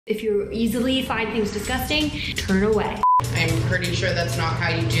If you easily find things disgusting, turn away. I'm pretty sure that's not how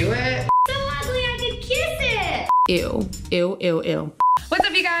you do it. So ugly I could kiss it! Ew, ew, ew, ew. What's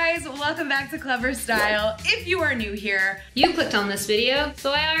up, you guys? Welcome back to Clevver Style. If you are new here, You clicked on this video,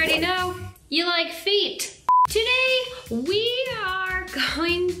 so I already know you like feet. Today, we are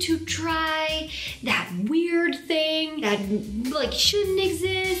going to try that weird thing that like shouldn't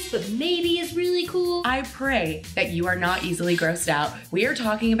exist, but maybe is really cool. I pray that you are not easily grossed out. We are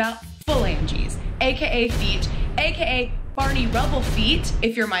talking about phalanges, AKA feet, AKA Barney Rubble feet.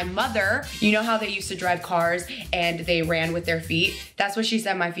 If you're my mother, you know how they used to drive cars and they ran with their feet? That's what she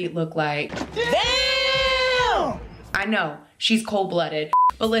said my feet look like. Damn! I know, she's cold-blooded.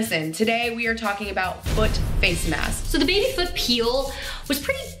 But listen, today we are talking about foot face masks. So the baby foot peel was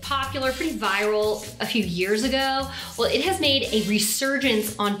pretty popular, pretty viral a few years ago. Well, it has made a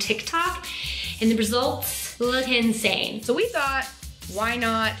resurgence on TikTok and the results look insane. So we thought, why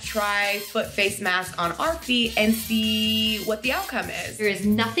not try foot face mask on our feet and see what the outcome is? There is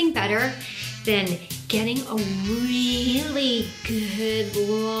nothing better than getting a really good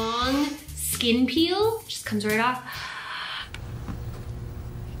long skin peel. Just comes right off.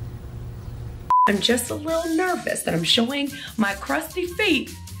 I'm just a little nervous that I'm showing my crusty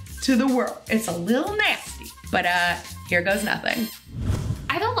feet to the world. It's a little nasty, but here goes nothing.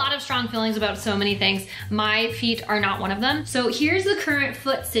 I have a lot of strong feelings about so many things. My feet are not one of them. So here's the current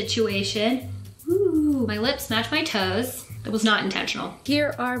foot situation. Ooh, my lips match my toes. It was not intentional.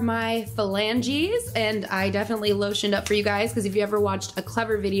 Here are my phalanges, and I definitely lotioned up for you guys because if you ever watched a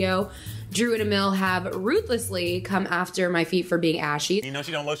Clevver video, Drew and Emil have ruthlessly come after my feet for being ashy. You know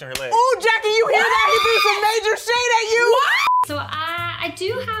she don't lotion her legs. Oh, Jackie, you hear that? He threw some major shade at you. What? So I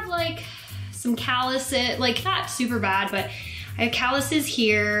do have like some calluses, like not super bad, but I have calluses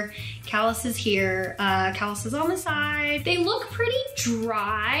here, calluses here, calluses on the side. They look pretty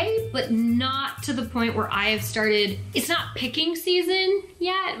dry, but not to the point where I have started, it's not picking season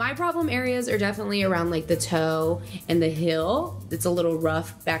yet. My problem areas are definitely around like the toe and the heel. It's a little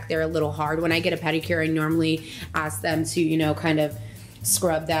rough back there, a little hard. When I get a pedicure, I normally ask them to, you know, kind of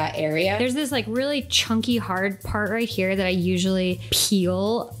scrub that area. There's this like really chunky hard part right here that I usually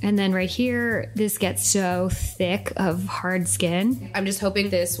peel. And then right here, this gets so thick of hard skin. I'm just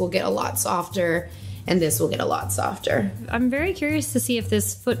hoping this will get a lot softer and this will get a lot softer. I'm very curious to see if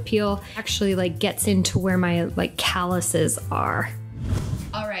this foot peel actually like gets into where my like calluses are.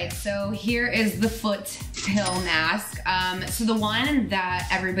 All right, so here is the foot pill mask. So the one that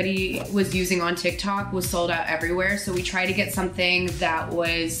everybody was using on TikTok was sold out everywhere. So we tried to get something that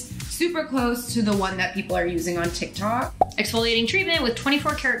was super close to the one that people are using on TikTok. Exfoliating treatment with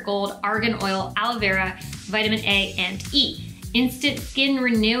 24 karat gold, argan oil, aloe vera, vitamin A and E. Instant skin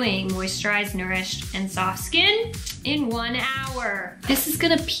renewing, moisturized, nourished, and soft skin in 1 hour. This is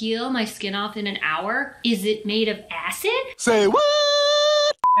gonna peel my skin off in an hour. Is it made of acid? Say what?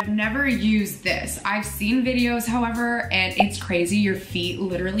 I've never used this. I've seen videos, however, and it's crazy. Your feet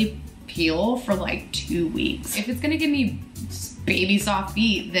literally peel for like 2 weeks. If it's gonna give me baby soft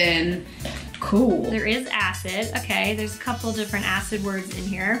feet, then cool. There is acid. Okay, there's a couple different acid words in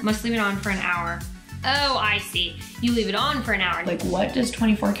here. Must leave it on for an hour. Oh, I see. You leave it on for an hour. Like, what does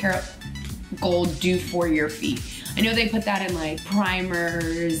 24 karat gold do for your feet? I know they put that in like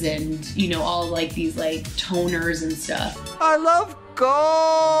primers and, you know, all like these like toners and stuff. I love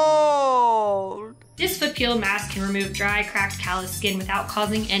gold. This foot peel mask can remove dry, cracked, calloused skin without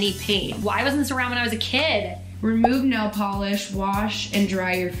causing any pain. Why wasn't this around when I was a kid? Remove nail polish, wash, and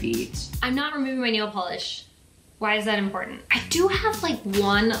dry your feet. I'm not removing my nail polish. Why is that important? I do have like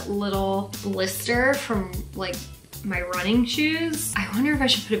one little blister from like my running shoes. I wonder if I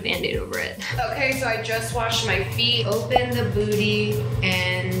should put a Band-Aid over it. Okay, so I just washed my feet. Open the booty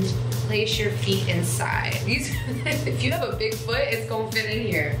and place your feet inside. If you have a big foot, it's gonna fit in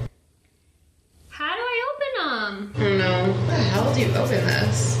here. How do I open them? I don't know. How the hell do you open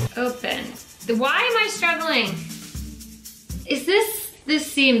this? Open. Why am I struggling? Is this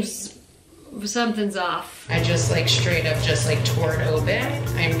seems, something's off. I just like straight up just like tore it open.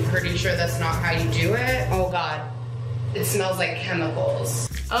 I'm pretty sure that's not how you do it. Oh God, it smells like chemicals.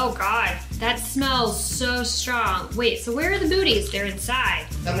 Oh God, that smells so strong. Wait, so where are the booties? They're inside.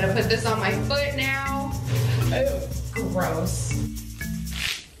 So I'm gonna put this on my foot now. Oh, gross.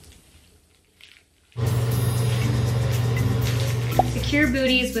 Secure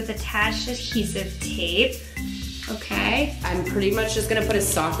booties with attached adhesive tape. Okay. I'm pretty much just gonna put a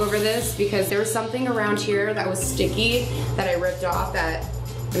sock over this because there was something around here that was sticky that I ripped off that,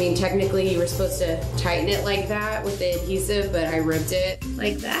 I mean, technically you were supposed to tighten it like that with the adhesive, but I ripped it.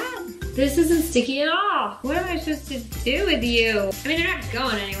 Like that? This isn't sticky at all. What am I supposed to do with you? I mean, they're not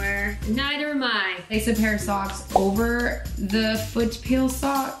going anywhere. Neither am I. Place a pair of socks over the foot peel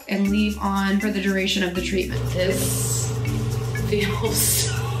sock and leave on for the duration of the treatment. This feels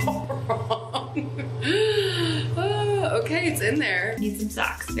so wrong. Okay, it's in there. Need some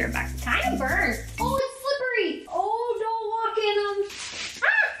socks. They're back. Kind of burnt. Oh, it's slippery. Oh, don't walk in them.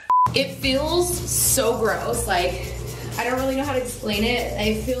 It feels so gross. Like, I don't really know how to explain it.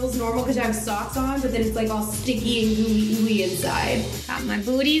 It feels normal because I have socks on, but then it's like all sticky and gooey inside. Got my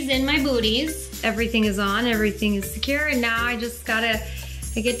booties in my booties. Everything is on, everything is secure, and now I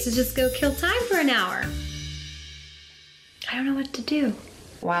get to just go kill time for an hour. I don't know what to do.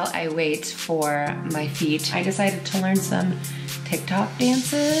 While I wait for my feet, I decided to learn some TikTok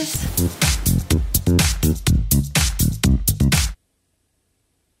dances.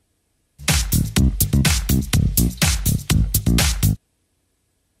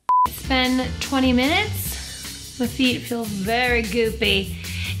 It's been 20 minutes. My feet feel very goopy.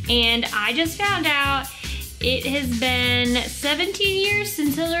 And I just found out it has been 17 years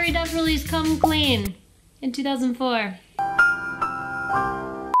since Hillary Duff released Come Clean in 2004.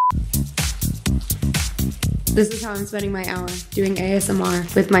 This is how I'm spending my hour, doing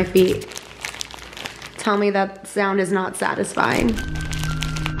ASMR with my feet. Tell me that sound is not satisfying.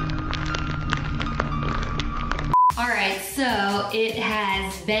 All right, so it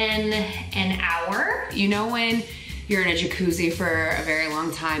has been an hour. You know when you're in a jacuzzi for a very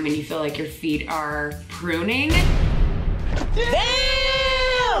long time and you feel like your feet are pruning?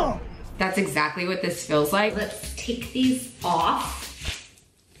 Damn! That's exactly what this feels like. Let's take these off.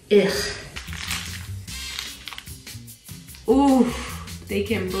 Ugh. Ooh, they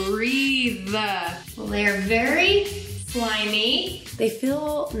can breathe. Well, they are very slimy. They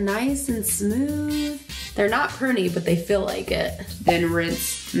feel nice and smooth. They're not pruny, but they feel like it. Then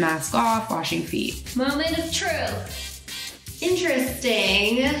rinse, mask off, washing feet. Moment of truth.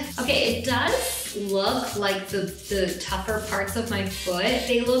 Interesting. Okay, it does look like the tougher parts of my foot,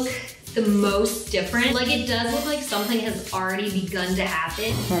 they look the most different. Like, it does look like something has already begun to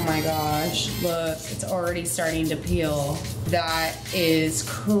happen. Oh my gosh, look, it's already starting to peel. That is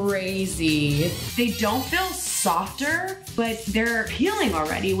crazy. They don't feel softer, but they're peeling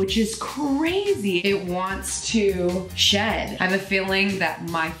already, which is crazy. It wants to shed. I have a feeling that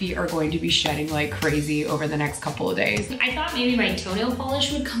my feet are going to be shedding like crazy over the next couple of days. I thought maybe my toenail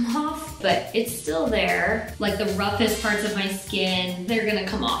polish would come off, but it's still there. Like, the roughest parts of my skin, they're gonna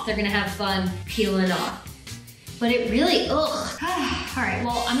come off. They're gonna have fun peeling off. But it really, ugh. All right,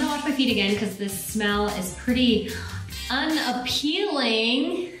 well, I'm gonna wash my feet again because this smell is pretty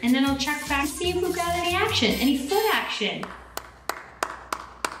unappealing. And then I'll check back to see if we've got any action, any foot action.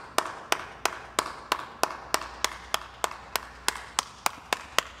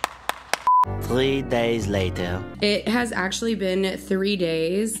 Three days later. It has actually been 3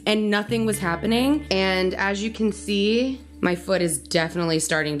 days and nothing was happening. And as you can see, my foot is definitely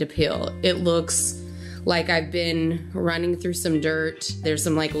starting to peel. It looks like I've been running through some dirt. There's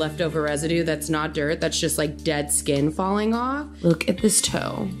some like leftover residue that's not dirt, that's just like dead skin falling off. Look at this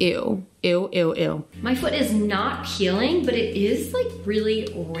toe. Ew, ew, ew, ew. My foot is not peeling, but it is like really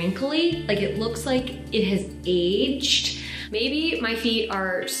wrinkly. Like, it looks like it has aged. Maybe my feet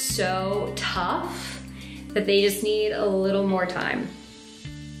are so tough that they just need a little more time.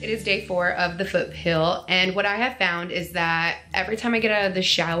 It is day 4 of the foot peel, and what I have found is that every time I get out of the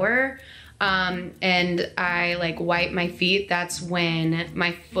shower and I like wipe my feet, that's when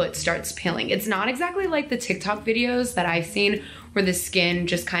my foot starts peeling. It's not exactly like the TikTok videos that I've seen where the skin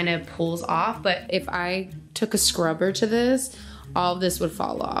just kind of pulls off, but if I took a scrubber to this, all of this would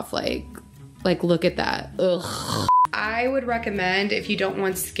fall off. Like look at that. Ugh. I would recommend, if you don't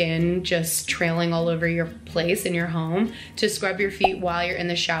want skin just trailing all over your place in your home, to scrub your feet while you're in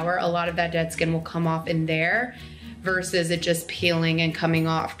the shower. A lot of that dead skin will come off in there versus it just peeling and coming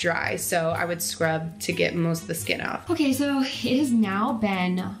off dry. So I would scrub to get most of the skin off. Okay, so it has now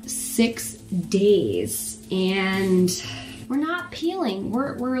been 6 days and we're not peeling.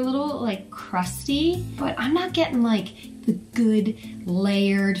 We're a little like crusty, but I'm not getting like the good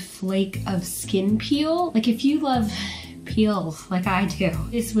layered flake of skin peel. Like, if you love peels like I do,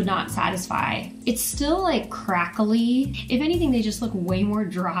 this would not satisfy. It's still like crackly. If anything, they just look way more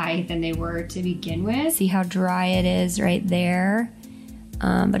dry than they were to begin with. See how dry it is right there?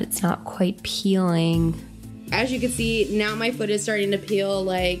 But it's not quite peeling. As you can see, now my foot is starting to peel.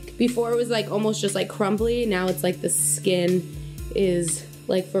 Like, before it was like almost just like crumbly. Now it's like the skin is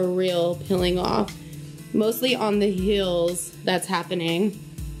like for real peeling off. Mostly on the heels that's happening.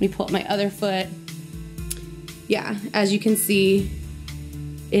 Let me pull up my other foot. Yeah, as you can see,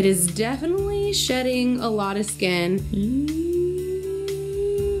 It is definitely shedding a lot of skin.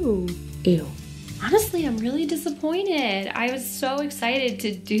 Ew. Honestly, I'm really disappointed. I was so excited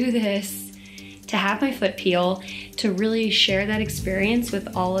to do this, to have my foot peel, to really share that experience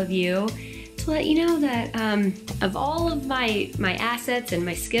with all of you, to let you know that of all of my assets and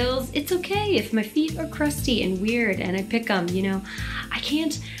my skills, it's okay if my feet are crusty and weird and I pick them, you know. I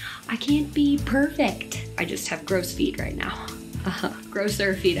can't be perfect. I just have gross feet right now.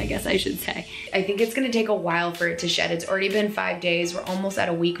 Grosser feet, I guess I should say. I think it's gonna take a while for it to shed. It's already been 5 days. We're almost at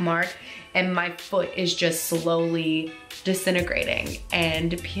a week mark and my foot is just slowly disintegrating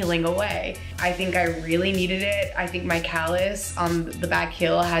and peeling away. I think I really needed it. I think my callus on the back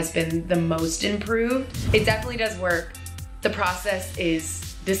heel has been the most improved. It definitely does work. The process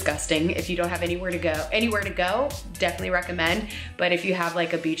is disgusting. If you don't have anywhere to go, definitely recommend. But if you have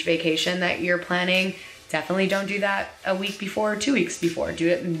like a beach vacation that you're planning, definitely don't do that a week before or 2 weeks before. Do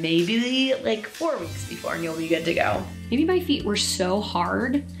it maybe like 4 weeks before and you'll be good to go. Maybe my feet were so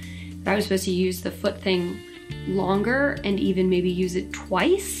hard that I was supposed to use the foot thing longer and even maybe use it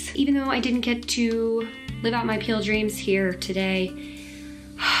twice. Even though I didn't get to live out my peel dreams here today,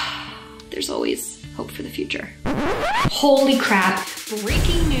 there's always hope for the future. Holy crap,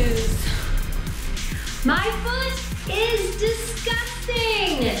 breaking news. My foot is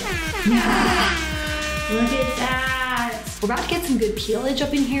disgusting. Look at that. We're about to get some good peelage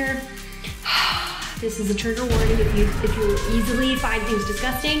up in here. This is a trigger warning. If you easily find things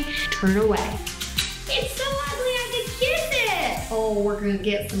disgusting, turn away. It's so ugly I could kiss it. Oh, we're gonna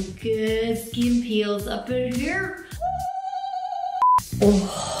get some good skin peels up in here.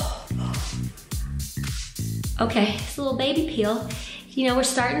 Oh. Okay, it's a little baby peel. You know, we're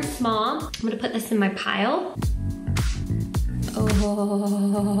starting small. I'm gonna put this in my pile.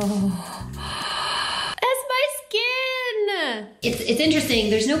 Oh. It's interesting,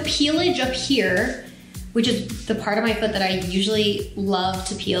 there's no peelage up here, which is the part of my foot that I usually love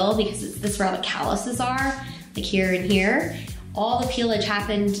to peel because this is where all the calluses are, like here and here. All the peelage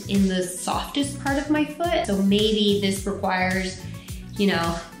happened in the softest part of my foot, so maybe this requires, you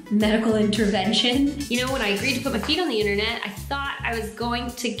know, medical intervention. You know, when I agreed to put my feet on the internet, I thought I was going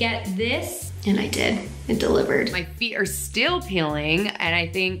to get this, and I did. It delivered. My feet are still peeling, and I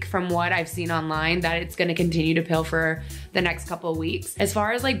think from what I've seen online that it's gonna continue to peel for the next couple of weeks. As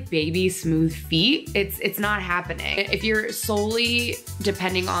far as like baby smooth feet, it's not happening. If you're solely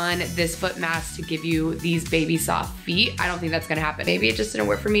depending on this foot mask to give you these baby soft feet, I don't think that's gonna happen. Maybe it just didn't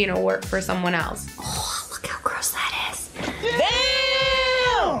work for me and it'll work for someone else. Oh, look how gross that is.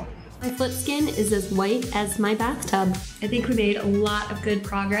 Damn! My foot skin is as white as my bathtub. I think we made a lot of good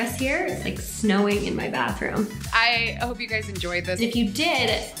progress here. It's like snowing in my bathroom. I hope you guys enjoyed this. If you did,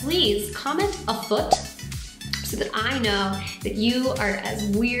 please comment a foot so that I know that you are as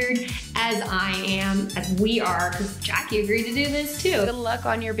weird as I am, as we are, because Jackie agreed to do this too. Good luck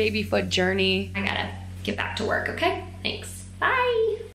on your baby foot journey. I gotta get back to work, okay? Thanks, bye.